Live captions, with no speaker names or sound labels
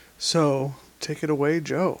So, take it away,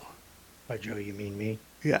 Joe. By Joe, you mean me?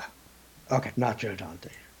 Yeah. Okay, not Joe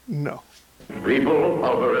Dante. No. People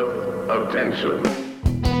of Earth, attention.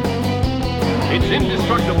 It's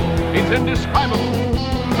indestructible. It's indescribable.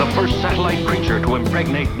 The first satellite creature to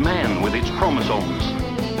impregnate man with its chromosomes.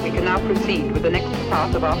 We can now proceed with the next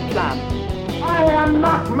part of our plan. I am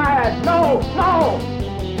not mad. No,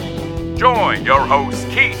 no. Join your hosts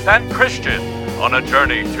Keith and Christian on a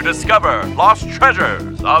journey to discover lost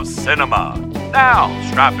treasures of cinema. Now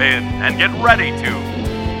strap in and get ready to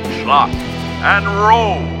schlock and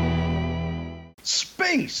roll.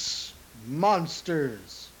 Space,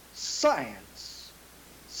 monsters, science.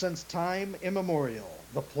 Since time immemorial,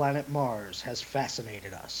 the planet Mars has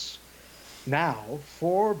fascinated us. Now,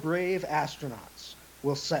 4 brave astronauts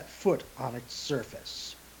will set foot on its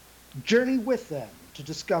surface. Journey with them to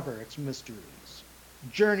discover its mysteries.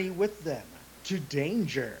 Journey with them to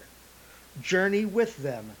danger. Journey with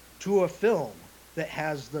them to a film that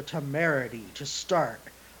has the temerity to start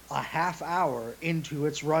a half hour into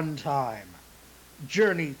its runtime.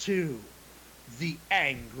 Journey to the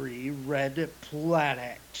Angry Red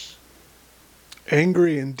Planet.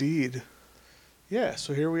 Angry indeed. Yeah,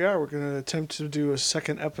 so here we are. We're going to attempt to do a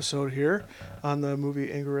second episode here on the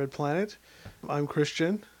movie Angry Red Planet. I'm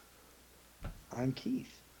Christian. I'm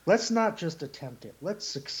Keith. Let's not just attempt it. Let's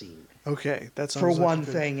succeed. Okay, that sounds for like one a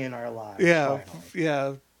good... thing in our lives. Yeah, finally.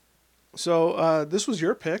 yeah. So this was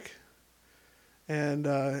your pick, and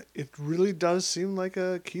it really does seem like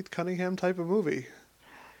a Keith Cunningham type of movie.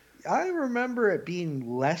 I remember it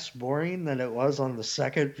being less boring than it was on the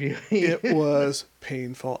second viewing. It was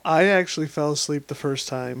painful. I actually fell asleep the first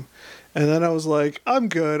time, and then I was like, I'm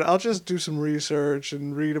good. I'll just do some research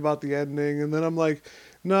and read about the ending, and then I'm like,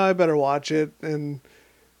 no, I better watch it, and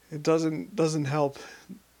it doesn't help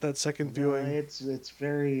that second viewing.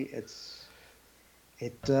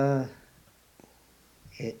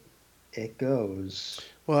 It goes.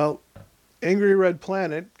 Well, Angry Red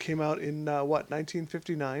Planet came out in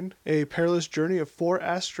 1959. A perilous journey of 4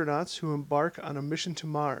 astronauts who embark on a mission to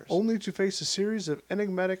Mars, only to face a series of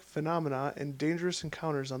enigmatic phenomena and dangerous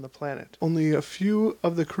encounters on the planet. Only a few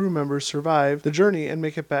of the crew members survive the journey and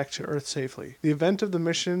make it back to Earth safely. The event of the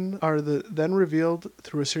mission are then revealed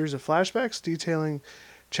through a series of flashbacks detailing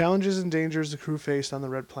challenges and dangers the crew faced on the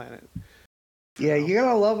Red Planet. Yeah, you're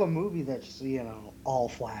gonna love a movie that's all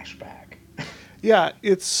flashback. Yeah,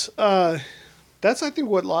 it's that's I think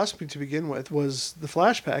what lost me to begin with was the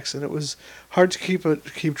flashbacks, and it was hard to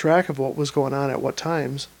keep track of what was going on at what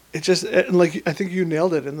times. It just like I think you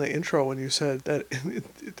nailed it in the intro when you said that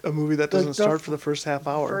a movie that doesn't start for the first half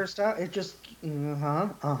hour. First hour, it just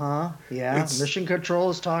yeah. Mission Control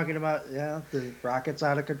is talking about the rocket's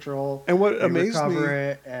out of control. And what amazed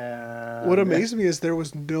me is there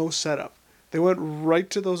was no setup. They went right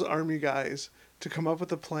to those army guys to come up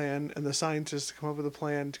with a plan, and the scientists to come up with a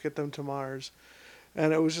plan to get them to Mars.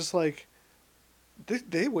 And it was just like,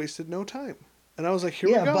 they wasted no time. And I was like, here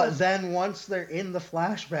we go. Yeah, but then once they're in the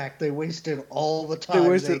flashback, they wasted all the time. They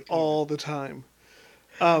wasted all the time.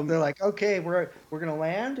 They're like, okay, we're going to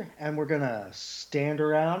land, and we're going to stand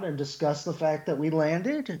around and discuss the fact that we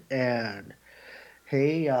landed. And,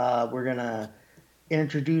 hey, we're going to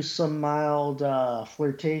introduce some mild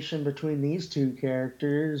flirtation between these 2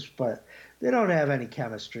 characters, but they don't have any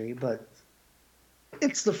chemistry, but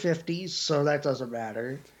it's the 50s, so that doesn't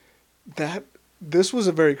matter. This was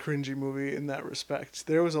a very cringy movie in that respect.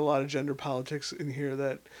 There was a lot of gender politics in here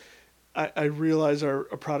that I realize are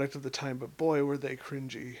a product of the time, but boy, were they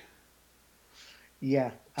cringy.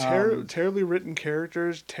 Yeah. Terribly written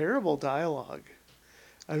characters, terrible dialogue.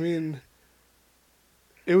 I mean,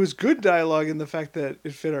 it was good dialogue in the fact that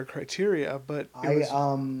it fit our criteria, but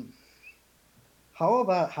how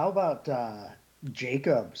about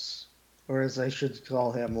Jacobs, or as I should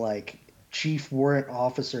call him, like Chief Warrant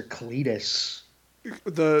Officer Cletus,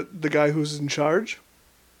 the guy who's in charge?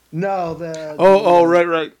 No,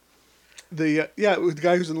 right. The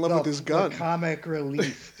guy who's in love with his gun. The comic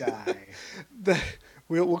relief guy.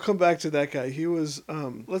 We'll come back to that guy. He was.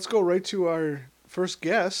 Let's go right to our first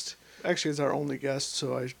guest. Actually, it's our only guest,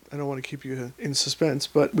 so I don't want to keep you in suspense.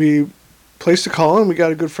 But we placed a call, and we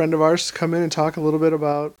got a good friend of ours to come in and talk a little bit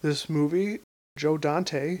about this movie. Joe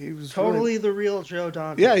Dante. He was totally the real Joe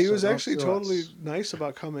Dante. Yeah, he was actually totally nice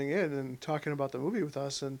about coming in and talking about the movie with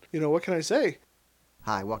us. And, what can I say?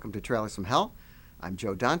 Hi, welcome to Trailers from Hell. I'm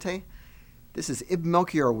Joe Dante. This is Ib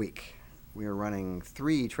Melchior Week. We are running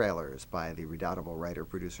 3 trailers by the redoubtable writer,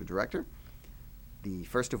 producer, director. The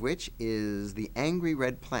first of which is The Angry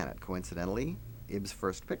Red Planet, coincidentally, Ib's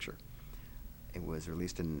first picture. It was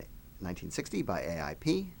released in 1960 by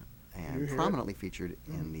AIP, and prominently featured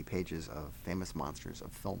in the pages of Famous Monsters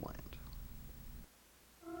of Filmland.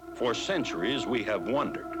 For centuries, we have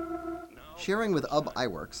wondered. Sharing with Ub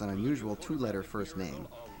Iwerks, an unusual two-letter first name,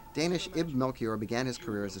 Danish Ib Melchior began his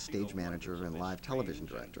career as a stage manager and live television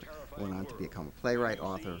director. Went on to become a playwright,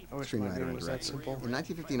 author, screenwriter, and director. In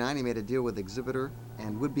 1959, he made a deal with exhibitor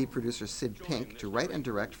and would-be producer Sid Pink to write and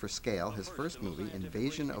direct for scale his first movie,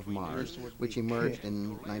 Invasion of Mars, which emerged in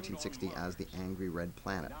 1960 as The Angry Red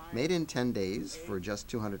Planet. Made in 10 days for just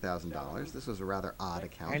 $200,000, this was a rather odd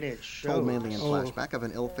account, And it told mainly in shows. flashback of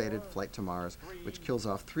an ill-fated flight to Mars, which kills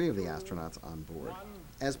off 3 of the astronauts on board.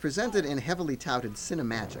 As presented in heavily touted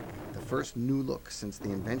Cinemagic, the first new look since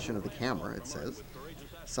the invention of the camera, it says.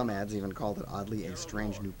 Some ads even called it oddly a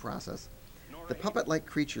strange new process. The puppet-like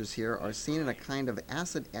creatures here are seen in a kind of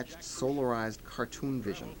acid-etched, solarized cartoon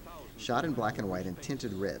vision, shot in black and white and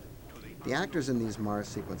tinted red. The actors in these Mars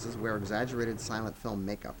sequences wear exaggerated silent film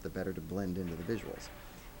makeup the better to blend into the visuals.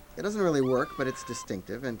 It doesn't really work, but it's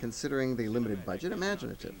distinctive, and considering the limited budget,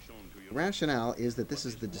 imaginative. The rationale is that this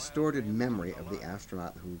is the distorted memory of the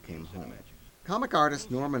astronaut who came home. Comic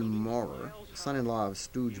artist Norman Maurer, son-in-law of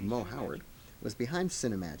stooge Mo Howard, was behind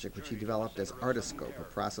Cinemagic, which he developed as Artoscope, a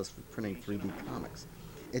process for printing 3D comics.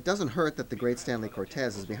 It doesn't hurt that the great Stanley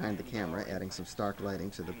Cortez is behind the camera, adding some stark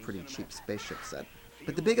lighting to the pretty cheap spaceship set.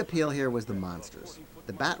 But the big appeal here was the monsters.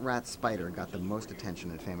 The Bat-Rat Spider got the most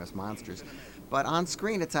attention in Famous Monsters, but on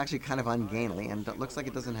screen it's actually kind of ungainly and it looks like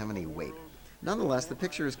it doesn't have any weight. Nonetheless, the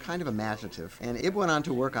picture is kind of imaginative, and Ib went on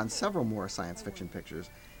to work on several more science fiction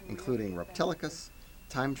pictures, including Reptilicus,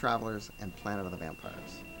 Time Travelers, and Planet of the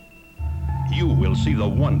Vampires. You will see the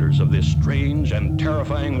wonders of this strange and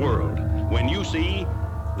terrifying world when you see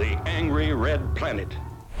The Angry Red Planet.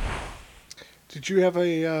 Did you have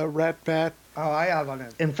a rat bat? Oh, I have an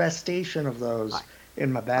infestation of those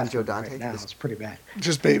in my bathroom Joe Dante. right now. It's pretty bad.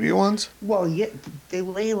 Just baby ones? Well, yeah, they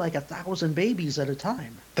lay like 1,000 babies at a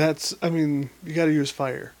time. You got to use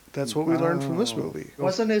fire. That's what we learned from this movie.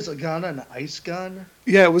 Wasn't his gun an ice gun?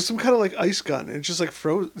 Yeah, it was some kind of like ice gun. It just like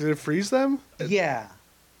froze. Did it freeze them? Yeah.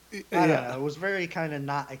 I Yeah. don't know. It was very kind of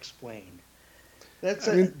not explained.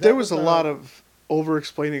 There was a lot of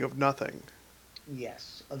over-explaining of nothing.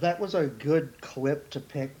 Yes. That was a good clip to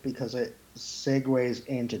pick because it segues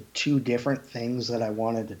into 2 different things that I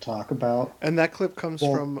wanted to talk about. And that clip comes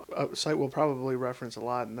from a site we'll probably reference a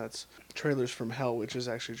lot, and that's Trailers from Hell, which is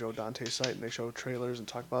actually Joe Dante's site, and they show trailers and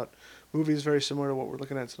talk about movies very similar to what we're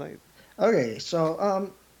looking at tonight. Okay,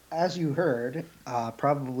 so as you heard,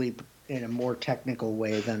 probably in a more technical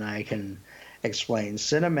way than I can explain,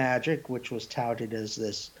 Cinemagic, which was touted as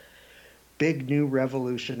this big new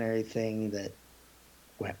revolutionary thing that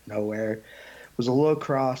went nowhere, was a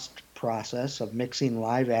low-cost process of mixing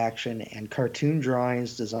live action and cartoon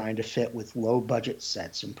drawings designed to fit with low-budget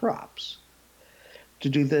sets and props. To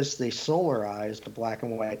do this, they solarized a black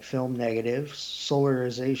and white film negative.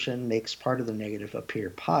 Solarization makes part of the negative appear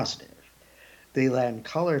positive. They then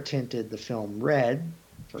color-tinted the film red,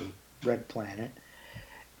 for Red Planet.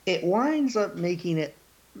 It winds up making it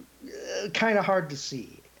kind of hard to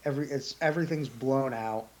see. Everything's blown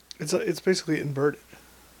out. It's basically inverted.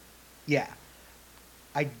 Yeah.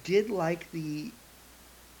 I did like the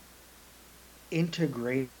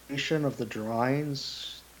integration of the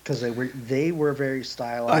drawings because they were very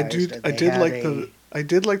stylized. I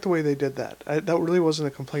did like the way they did that. That really wasn't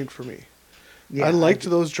a complaint for me. Yeah, I liked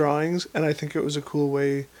those drawings, and I think it was a cool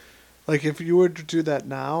way. Like if you were to do that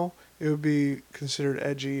now, it would be considered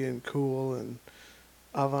edgy and cool and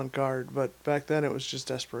avant-garde. But back then, it was just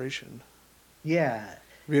desperation. Yeah,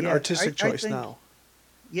 It'd be an artistic choice now.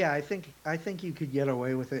 Yeah, I think you could get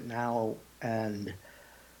away with it now, and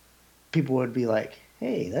people would be like,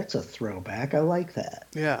 "Hey, that's a throwback. I like that."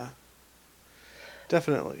 Yeah,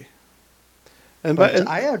 definitely. But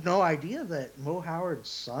I had no idea that Mo Howard's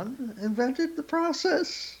son invented the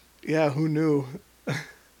process. Yeah, who knew?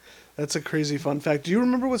 That's a crazy fun fact. Do you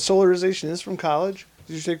remember what solarization is from college?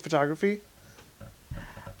 Did you take photography?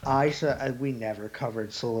 We never covered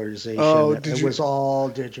solarization. Oh, it was all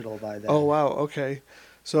digital by then. Oh, wow. Okay.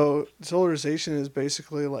 So solarization is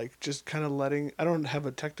basically like just kind of letting, I don't have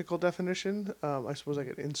a technical definition. I suppose I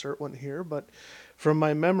could insert one here, but from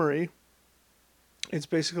my memory, it's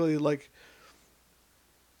basically like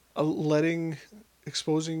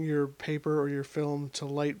exposing your paper or your film to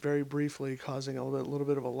light very briefly, causing a little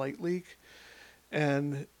bit of a light leak.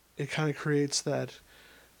 And it kind of creates that,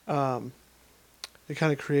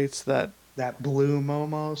 that bloom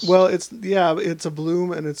almost. Well, it's a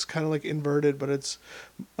bloom, and it's kind of like inverted, but it's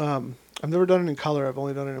I've never done it in color. I've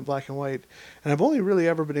only done it in black and white, and I've only really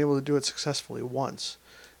ever been able to do it successfully once.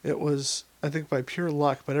 It was I think by pure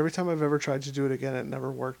luck, but every time I've ever tried to do it again, it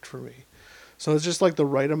never worked for me. So it's just like the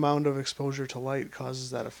right amount of exposure to light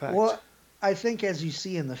causes that effect. Well, I think as you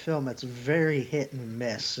see in the film, it's very hit and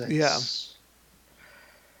miss.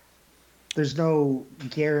 There's no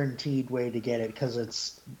guaranteed way to get it because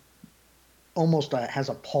it's almost has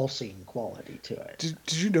a pulsing quality to it.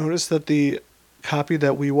 Did you notice that the copy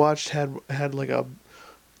that we watched had like a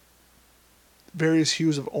various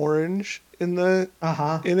hues of orange in it,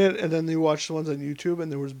 and then you watched the ones on YouTube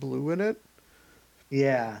and there was blue in it?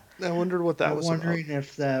 Yeah. I wondered what that was about. I'm wondering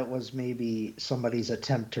if that was maybe somebody's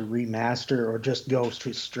attempt to remaster or just go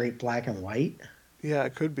to straight black and white. Yeah,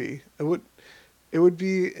 it could be. It would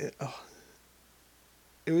be.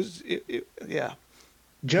 Yeah.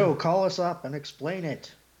 Joe, call us up and explain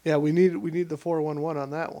it. Yeah, we need the 411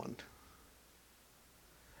 on that one.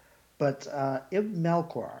 But Ibn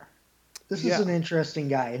Melchior, this is an interesting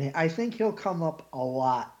guy, and I think he'll come up a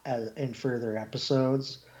lot in further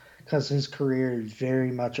episodes because his career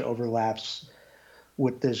very much overlaps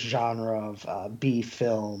with this genre of B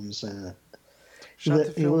films. And Shot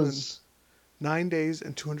the film in 9 days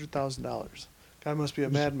and $200,000. Guy must be a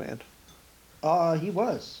madman. He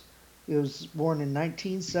was. He was born in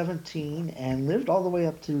 1917 and lived all the way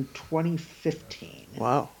up to 2015.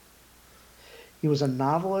 Wow. He was a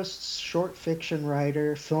novelist, short fiction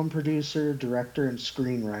writer, film producer, director, and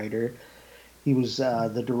screenwriter. He was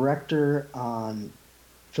the director on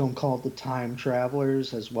a film called The Time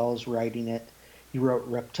Travelers, as well as writing it. He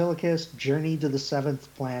wrote Reptilicus, Journey to the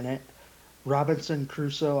Seventh Planet, Robinson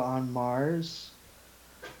Crusoe on Mars.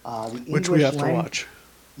 Which we have to watch.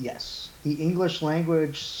 Yes. The English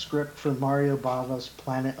language script for Mario Bava's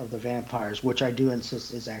Planet of the Vampires, which I do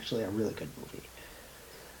insist is actually a really good movie.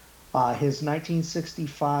 His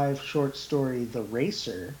 1965 short story, The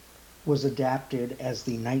Racer, was adapted as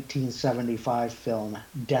the 1975 film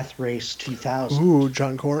Death Race 2000. Ooh,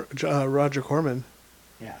 Roger Corman.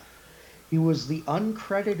 Yeah. He was the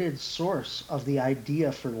uncredited source of the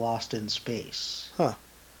idea for Lost in Space. Huh.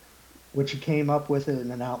 Which he came up with in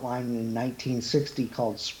an outline in 1960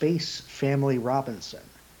 called Space Family Robinson.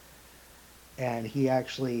 And he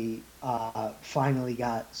actually finally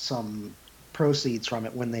got some proceeds from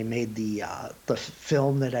it when they made the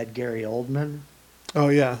film that had Gary Oldman. Oh,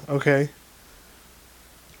 yeah. Okay.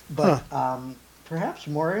 But perhaps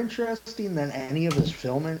more interesting than any of his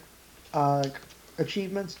film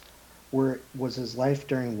achievements was his life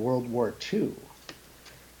during World War II.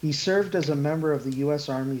 He served as a member of the U.S.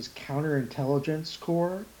 Army's Counterintelligence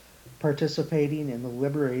Corps, participating in the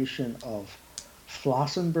liberation of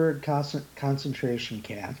Flossenburg concentration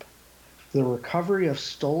camp, the recovery of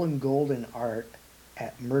stolen gold and art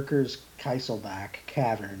at Merker's Kieselbach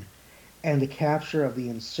cavern, and the capture of the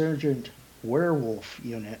insurgent werewolf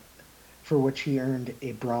unit, for which he earned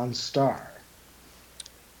a Bronze Star.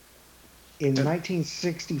 In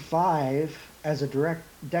 1965, as a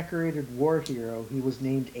decorated war hero, he was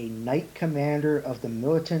named a Knight Commander of the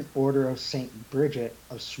Militant Order of St. Bridget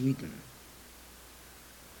of Sweden.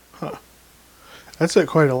 Huh. That's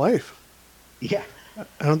quite a life. Yeah.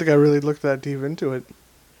 I don't think I really looked that deep into it.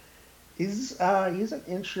 He's an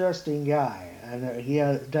interesting guy, and he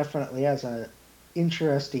definitely has an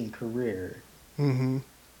interesting career. Mm-hmm.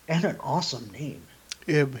 And an awesome name.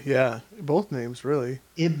 Ib, yeah. Both names, really.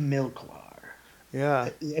 Ibn Melchior. Yeah.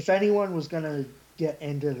 If anyone was going to get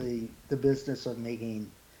into the business of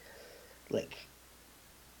making, like,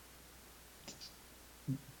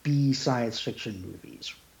 B science fiction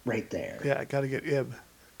movies, right there. Yeah, I got to get Ib.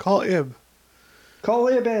 Call Ib. Call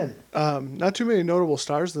Ib in. Not too many notable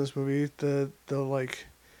stars in this movie. The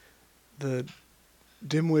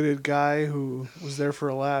dim-witted guy who was there for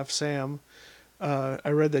a laugh, Sam. I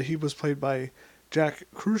read that he was played by Jack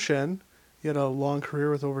Kruschen. He had a long career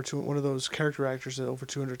with one of those character actors at over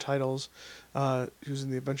 200 titles. He was in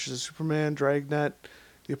The Adventures of Superman, Dragnet,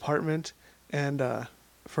 The Apartment, and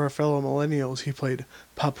for our fellow millennials, he played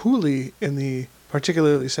Papuli in the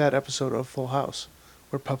particularly sad episode of Full House,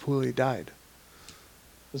 where Papuli died.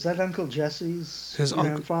 Was that Uncle Jesse's his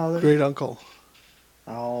grandfather? Great uncle.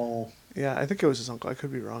 Oh. Yeah, I think it was his uncle. I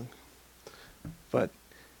could be wrong. But,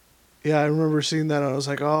 yeah, I remember seeing that, and I was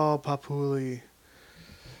like, oh, Papuli.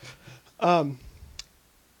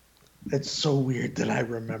 It's so weird that I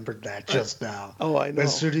remembered that just now. Oh, I know.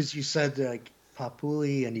 As soon as you said like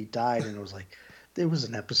Papuli and he died, and it was like there was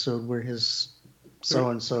an episode where his so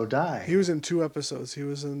and so died. He was in 2 episodes. He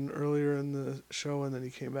was in earlier in the show, and then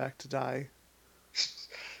he came back to die.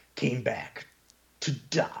 Came back to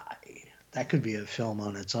die. That could be a film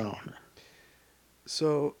on its own.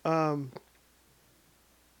 So, I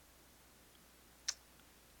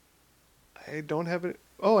don't have it.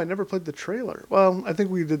 Oh, I never played the trailer. Well, I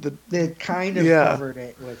think we did They kind of Yeah. covered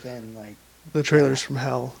it within like the trailers from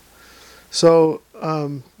Hell. So,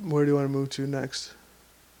 where do you want to move to next?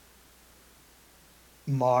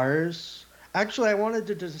 Mars. Actually, I wanted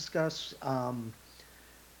to discuss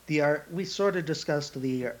the art. We sort of discussed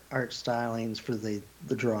the art stylings for the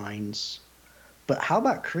drawings, but how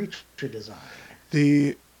about creature design?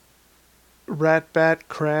 The rat, bat,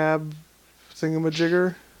 crab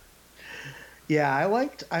thingamajigger? Yeah, I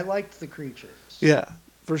liked the creatures. Yeah,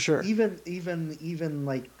 for sure. Even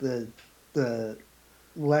like the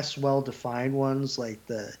less well defined ones, like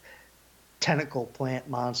the tentacle plant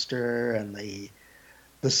monster and the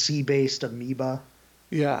sea based amoeba.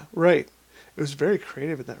 Yeah, right. It was very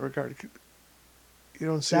creative in that regard. You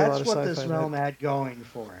don't see a lot That's of what sci-fi this that- film had going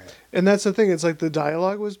for it. And that's the thing. It's like the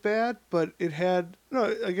dialogue was bad, but it had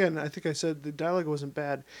no. Again, I think I said the dialogue wasn't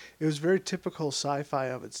bad. It was very typical sci-fi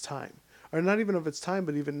of its time, or not even of its time,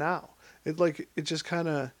 but even now. It just kind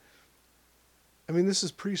of. I mean, this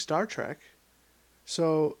is pre-Star Trek,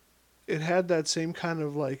 so it had that same kind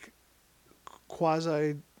of like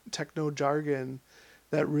quasi techno jargon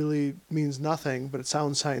that really means nothing, but it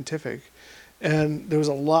sounds scientific, and there was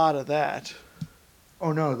a lot of that.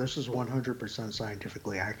 Oh no, this is 100%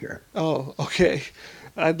 scientifically accurate. Oh, okay.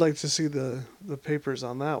 I'd like to see the papers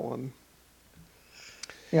on that one.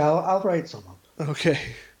 Yeah, I'll write some up. Okay.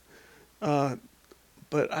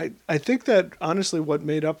 But I think that honestly what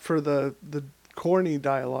made up for the corny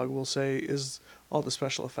dialogue, we'll say, is all the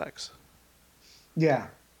special effects. Yeah.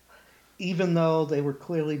 Even though they were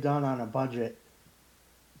clearly done on a budget,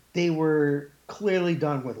 they were clearly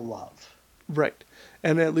done with love. Right.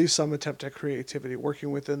 And at least some attempt at creativity,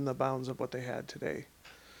 working within the bounds of what they had today.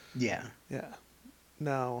 Yeah. Yeah.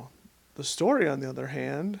 Now, the story, on the other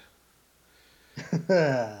hand,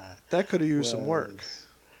 That could have used some work.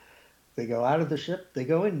 They go out of the ship, they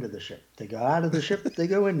go into the ship. They go out of the ship, they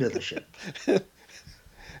go into the ship.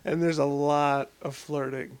 And there's a lot of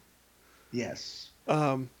flirting. Yes.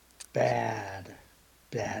 Um, Bad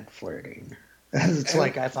flirting. It's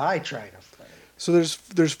like if I try to flirt. So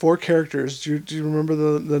there's 4 characters. Do you remember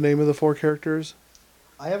the name of the 4 characters?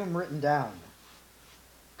 I have them written down.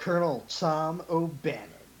 Colonel Tom O'Bannon,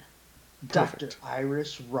 Dr. Perfect.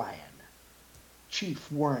 Iris Ryan,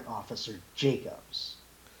 Chief Warrant Officer Jacobs,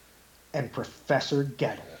 and Professor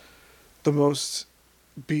Gettle. The most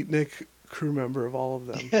beatnik crew member of all of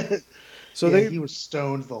them. So Yeah, he was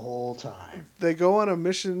stoned the whole time. they go on a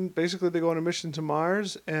mission. Basically, they go on a mission to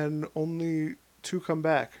Mars, and only 2 come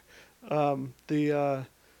back. The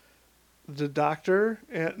doctor,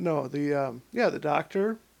 the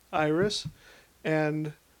doctor, Iris,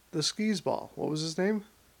 and the skis ball. What was his name?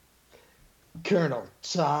 Colonel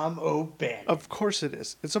Tom O'Bannon. Of course it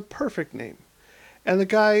is. It's a perfect name. And the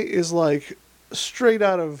guy is like straight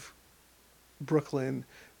out of Brooklyn,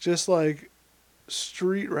 just like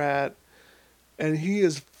street rat, and he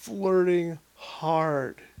is flirting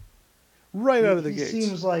hard right out of the he gates.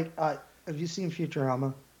 seems like. Have you seen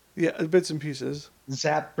Futurama? Yeah, bits and pieces.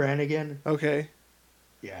 Zap Brannigan. Okay.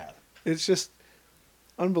 Yeah. It's just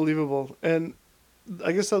unbelievable. And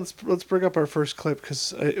I guess let's bring up our first clip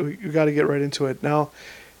because you got to get right into it. Now,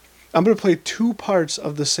 I'm going to play 2 parts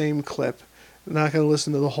of the same clip. I'm not going to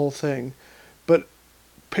listen to the whole thing, but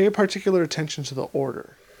pay particular attention to the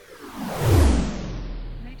order.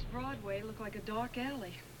 Makes Broadway look like a dark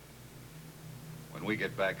alley. When we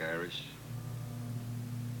get back, Irish,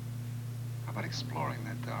 how about exploring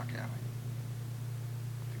that dark alley?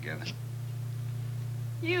 Together?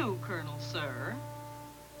 You, Colonel, sir.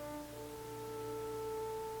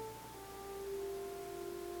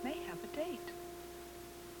 May have a date.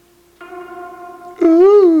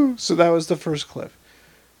 Ooh! So that was the first clip.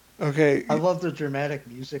 Okay. I love the dramatic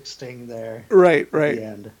music sting there. Right. At the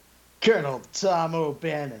end. Colonel Tom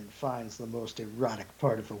O'Bannon finds the most erotic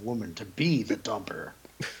part of a woman to be the dumper.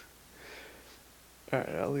 All right,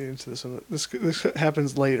 I'll lead into this one. This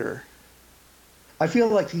happens later. I feel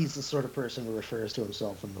like he's the sort of person who refers to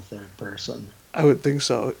himself in the third person. I would think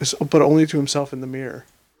so, but only to himself in the mirror.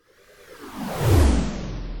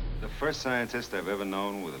 The first scientist I've ever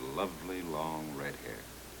known with lovely long red hair.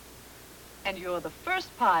 And you're the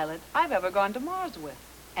first pilot I've ever gone to Mars with.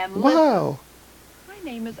 And Wow. listen, my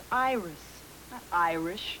name is Iris, not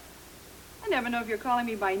Irish. I never know if you're calling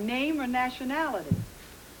me by name or nationality.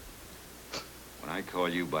 When I call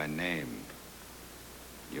you by name,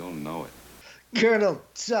 you'll know it. Colonel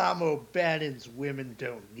Tom O'Bannon's women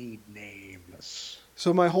don't need names.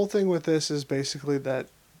 So my whole thing with this is basically that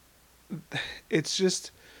it's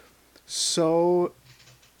just so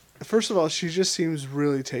First of all, she just seems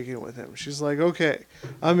really taken with him. She's like, okay,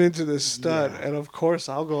 I'm into this stud, and of course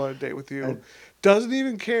I'll go on a date with you. Doesn't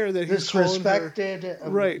even care that he's calling her...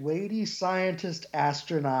 Disrespected lady scientist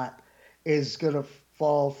astronaut is going to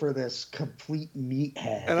fall for this complete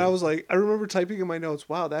meathead. And I was like, I remember typing in my notes,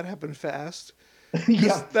 wow, that happened fast.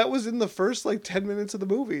 Yeah. That was in the first 10 minutes of the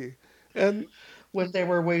movie. And when they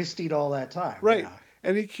were wasting all that time. Right. Yeah.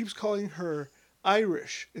 And he keeps calling her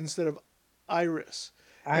Irish instead of Iris.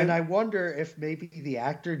 And I wonder if maybe the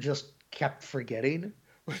actor just kept forgetting.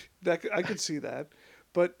 I could see that.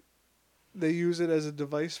 But they use it as a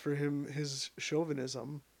device for his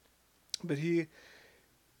chauvinism. But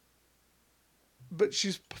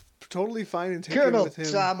she's totally fine and taken Colonel with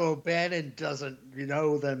him. Tom O'Bannon doesn't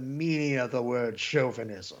know the meaning of the word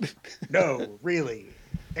chauvinism. No, really.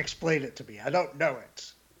 Explain it to me. I don't know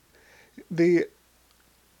it.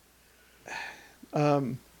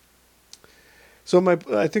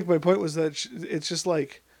 I think my point was that it's just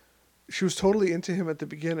like she was totally into him at the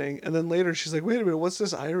beginning, and then later she's like, wait a minute, what's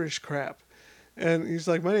this Irish crap? And he's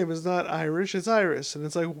like, my name is not Irish, it's Iris. And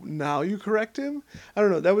it's like, now you correct him? I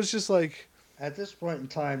don't know. That was just like... At this point in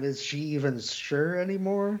time, is she even sure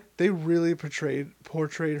anymore? They really portrayed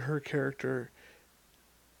her character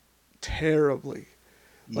terribly.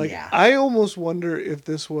 Yeah. I almost wonder if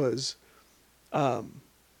this was...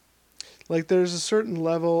 there's a certain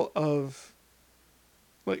level of...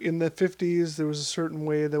 in the 50s, there was a certain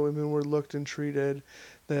way that women were looked and treated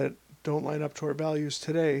that don't line up to our values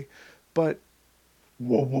today. But...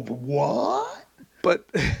 What? But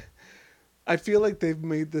I feel like they've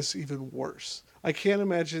made this even worse. I can't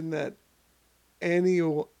imagine that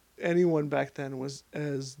anyone back then was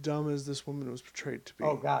as dumb as this woman was portrayed to be.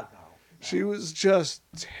 Oh, God, no. She was just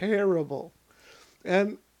terrible.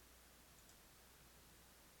 And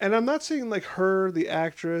I'm not saying her, the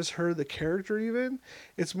actress, her, the character even.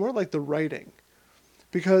 It's more like the writing.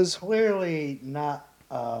 Because... Clearly not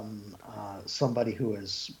somebody who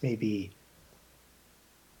has maybe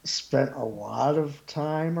spent a lot of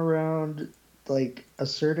time around,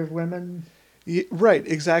 assertive women. Yeah, right,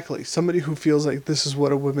 exactly. Somebody who feels like this is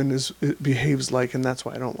what a woman behaves like, and that's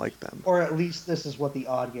why I don't like them. Or at least this is what the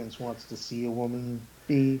audience wants to see a woman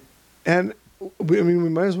be. And... we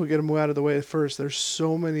might as well get them out of the way first. There's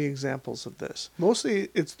so many examples of this. Mostly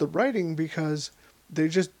it's the writing because they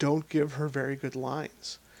just don't give her very good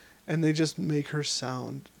lines. And they just make her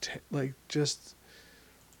sound just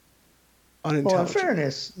unintelligent. Well, in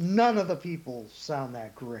fairness, none of the people sound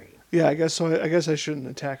that great. Yeah, I guess so. I guess I shouldn't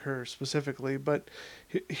attack her specifically, but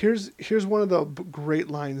here's one of the great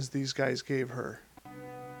lines these guys gave her.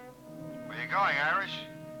 Where you going, Irish?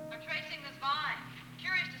 I'm tracing this vine.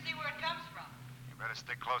 Curious to see where it comes from. You better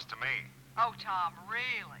stick close to me. Oh, Tom,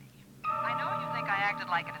 really? I know you think I acted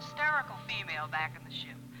like an hysterical female back in the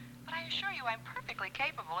ship, but I assure you I'm perfectly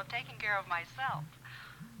capable of taking care of myself.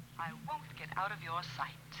 I won't get out of your sight.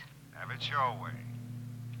 Have it your way,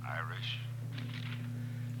 Irish.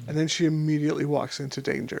 And then she immediately walks into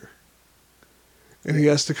danger. And he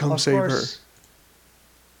has to come save her.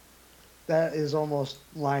 That is almost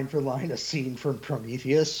line for line a scene from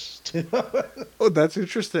Prometheus. Oh, that's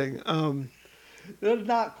interesting.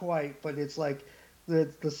 Not quite, but it's like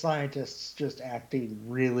the scientists just acting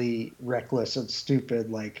really reckless and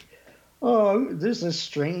stupid. Oh, there's this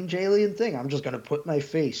strange alien thing. I'm just going to put my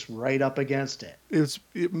face right up against it. It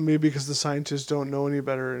maybe because the scientists don't know any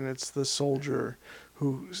better, and it's the soldier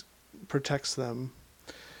who protects them.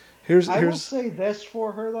 I will say this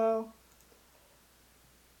for her, though.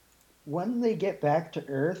 When they get back to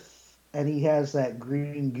Earth, and he has that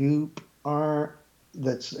green goop arm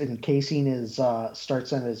that's encasing his,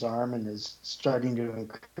 starts on his arm and is starting to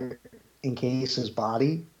encase his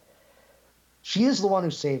body, she is the one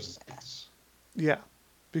who saves his ass. Yeah,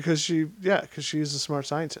 because she is a smart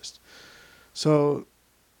scientist. So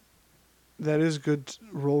that is good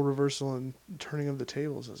role reversal and turning of the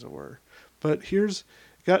tables, as it were. But I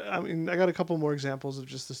got a couple more examples of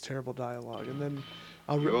just this terrible dialogue, and then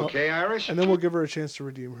You okay, Irish? And then we'll give her a chance to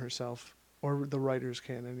redeem herself, or the writers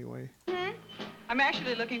can anyway. I'm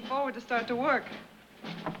actually looking forward to start to work.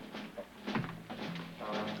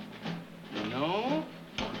 No,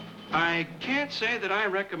 I can't say that I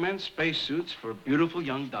recommend spacesuits for beautiful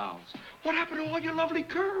young dolls. What happened to all your lovely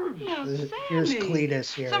curves? Now, Sammy, here's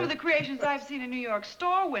Cletus here. Some of the creations I've seen in New York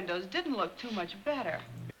store windows didn't look too much better.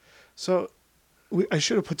 So, I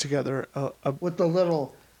should have put together a with the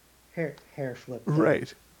little hair flip.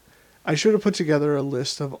 Right. I should have put together a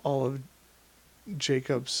list of all of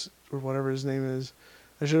Jacob's, or whatever his name is.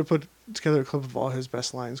 I should have put together a clip of all his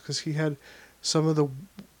best lines, because he had some of the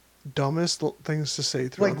dumbest things to say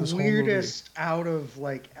throughout Like this whole movie. weirdest out of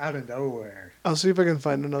nowhere. I'll see if I can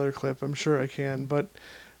find another clip. I'm sure I can, but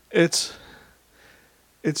it's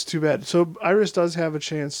too bad. So Iris does have a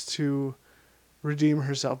chance to redeem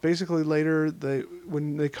herself. Basically, later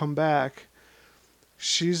when they come back,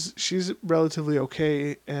 she's relatively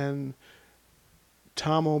okay, and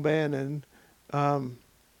Tom O'Bannon, Colonel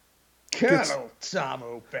Tom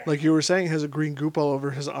O'Bannon, like you were saying, has a green goop all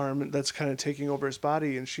over his arm that's kind of taking over his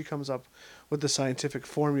body, and she comes up with the scientific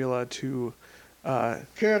formula to.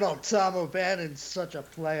 Colonel Tom O'Bannon's such a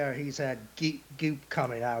player. He's had goop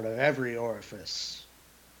coming out of every orifice.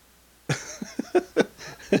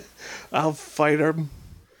 I'll fight him.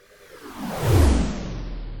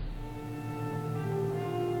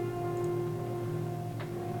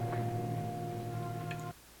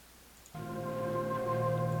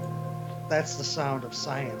 That's the sound of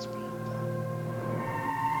science being done.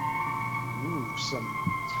 Ooh, some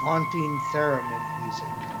haunting theremin music.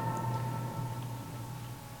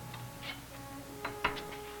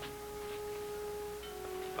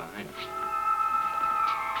 Fine.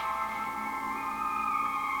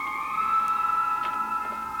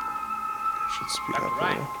 I should speed Dr. up.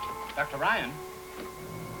 Ryan. Dr. Ryan.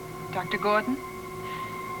 Dr. Gordon,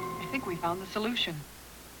 I think we found the solution.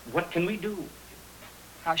 What can we do?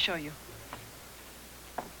 I'll show you.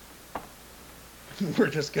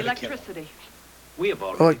 We're just gonna Electricity. We have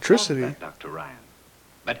already Electricity? thought of that, Dr. Ryan.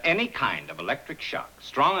 But any kind of electric shock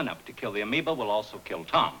strong enough to kill the amoeba will also kill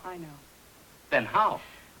Tom. I know. Then how?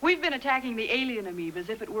 We've been attacking the alien amoeba as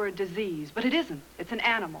if it were a disease, but it isn't. It's an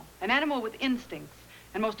animal with instincts,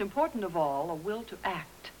 and most important of all, a will to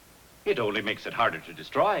act. It only makes it harder to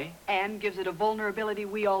destroy. And gives it a vulnerability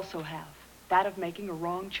we also have, that of making a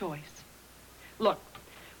wrong choice. Look,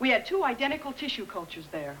 we had 2 identical tissue cultures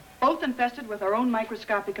there, both infested with our own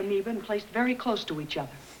microscopic amoeba and placed very close to each other.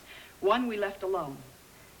 One we left alone.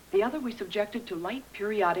 The other we subjected to light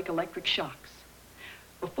periodic electric shocks.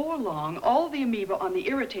 Before long, all the amoeba on the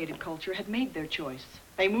irritated culture had made their choice.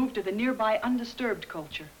 They moved to the nearby undisturbed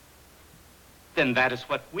culture. Then that is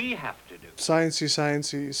what we have to do. Sciencey,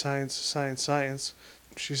 sciencey, science, science, science.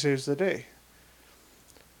 She saves the day.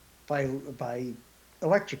 By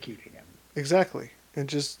electrocuting him. Exactly. And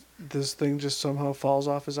just this thing just somehow falls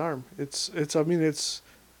off his arm. It's a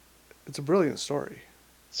brilliant story.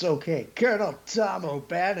 It's okay. Colonel Tom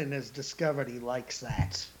O'Bannon has discovered he likes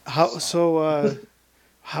that. How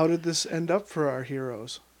did this end up for our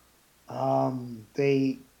heroes?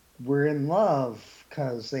 They were in love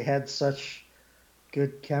because they had such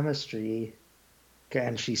good chemistry,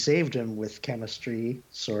 and she saved him with chemistry,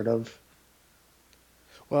 sort of.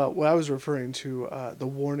 Well, I was referring to the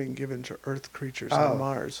warning given to Earth creatures on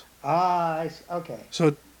Mars. Okay.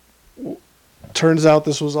 So, turns out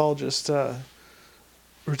this was all just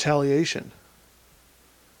retaliation.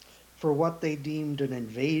 For what they deemed an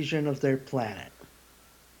invasion of their planet.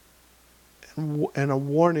 And a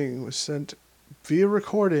warning was sent via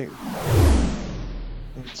recording.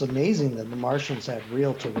 It's amazing that the Martians had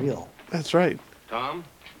reel-to-reel. That's right. Tom,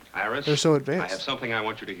 Iris. They're so advanced. I have something I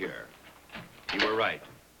want you to hear. You were right.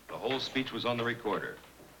 The whole speech was on the recorder.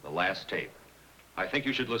 The last tape. I think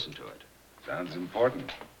you should listen to it. Sounds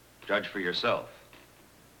important. Judge for yourself.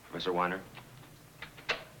 Professor Weiner.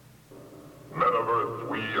 Men of Earth,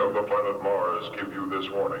 we of the planet Mars give you this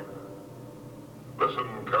warning. Listen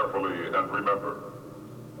carefully and remember,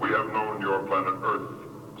 we have known your planet Earth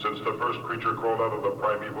since the first creature crawled out of the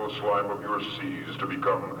primeval slime of your seas to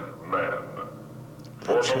become man.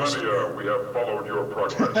 For millennia, we have followed your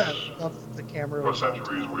progress. The camera. For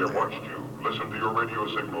centuries, we have watched you, listened to your radio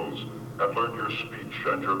signals, and learned your speech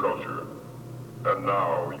and your culture. And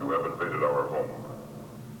now you have invaded our home.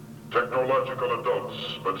 Technological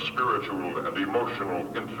adults, but spiritual and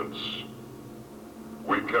emotional infants.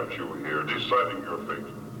 We kept you here, deciding your fate.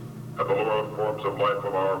 Had the lower forms of life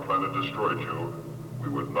of our planet destroyed you, we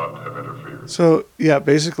would not have interfered. So, yeah,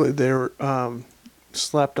 basically they were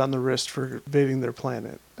slapped on the wrist for invading their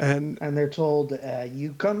planet. And they're told,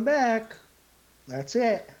 you come back. That's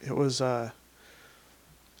it. It was...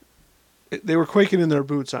 they were quaking in their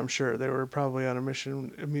boots, I'm sure. They were probably on a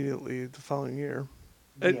mission immediately the following year.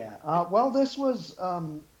 Well, this was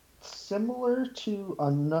similar to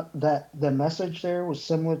the message there was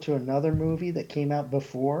similar to another movie that came out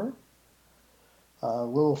before. A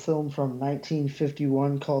little film from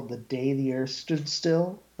 1951 called The Day the Earth Stood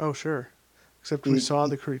Still. Oh, sure. Except we saw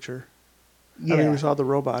the creature. Yeah. I mean, we saw the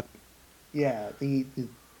robot. Yeah.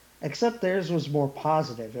 Except theirs was more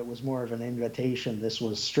positive. It was more of an invitation. This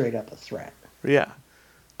was straight up a threat. Yeah.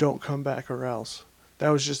 Don't come back or else. That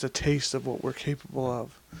was just a taste of what we're capable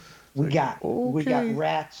of. We got okay.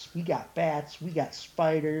 rats, we got bats, we got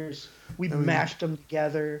spiders. We mashed them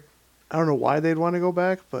together. I don't know why they'd want to go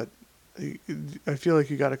back, but I feel like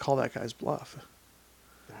you got to call that guy's bluff.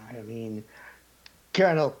 I mean,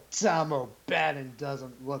 Colonel Tom O'Bannon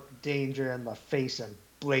doesn't look danger in the face and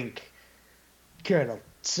blink. Colonel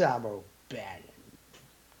Tom O'Bannon.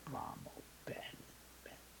 Mom O'Bannon.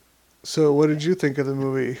 So what did you think of the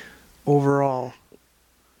movie overall?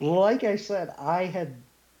 Like I said, I had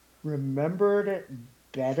remembered it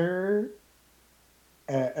better,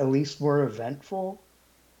 at least more eventful.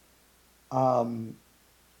 I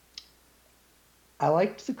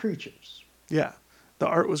liked the creatures. Yeah, the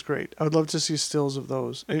art was great. I would love to see stills of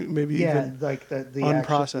those, maybe even like the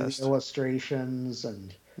unprocessed actual illustrations,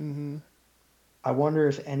 and mm-hmm. I wonder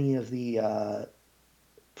if any of the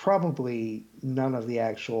probably none of the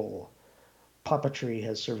actual puppetry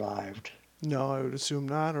has survived. No, I would assume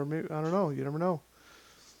not, or maybe I don't know. You never know.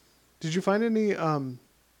 Did you find any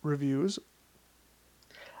reviews?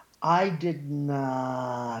 I did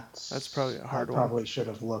not. That's probably a hard one. I probably should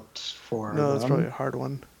have looked for No, them. that's probably a hard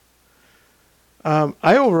one. I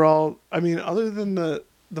mean, other than the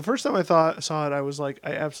first time I saw it, I was like,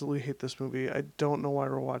 I absolutely hate this movie. I don't know why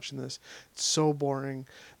we're watching this. It's so boring.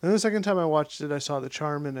 Then the second time I watched it, I saw the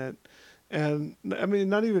charm in it. And, I mean,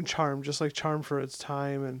 not even charm, just like charm for its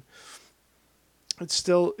time. And it's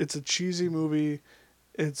a cheesy movie.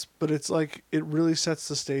 But it's like, it really sets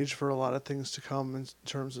the stage for a lot of things to come in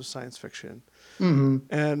terms of science fiction. Mm-hmm.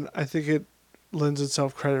 And I think it lends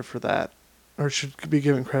itself credit for that, or should be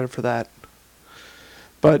given credit for that.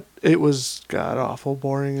 But it was god-awful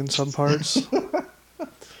boring in some parts.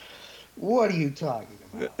 What are you talking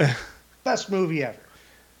about? Best movie ever.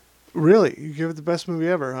 Really? You give it the best movie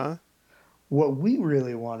ever, huh? What we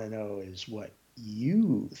really want to know is what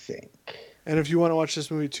you think. And if you want to watch this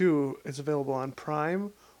movie too, it's available on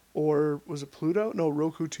Prime, or was it Pluto? No,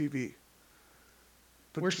 Roku TV.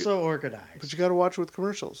 But we're so organized. But you got to watch it with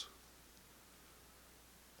commercials.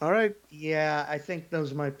 All right. Yeah, I think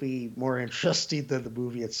those might be more interesting than the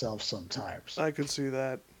movie itself sometimes. I could see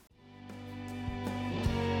that.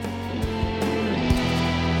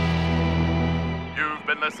 You've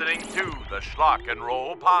been listening to the Schlock and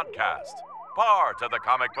Roll podcast, part of the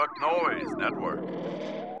Comic Book Noise Network.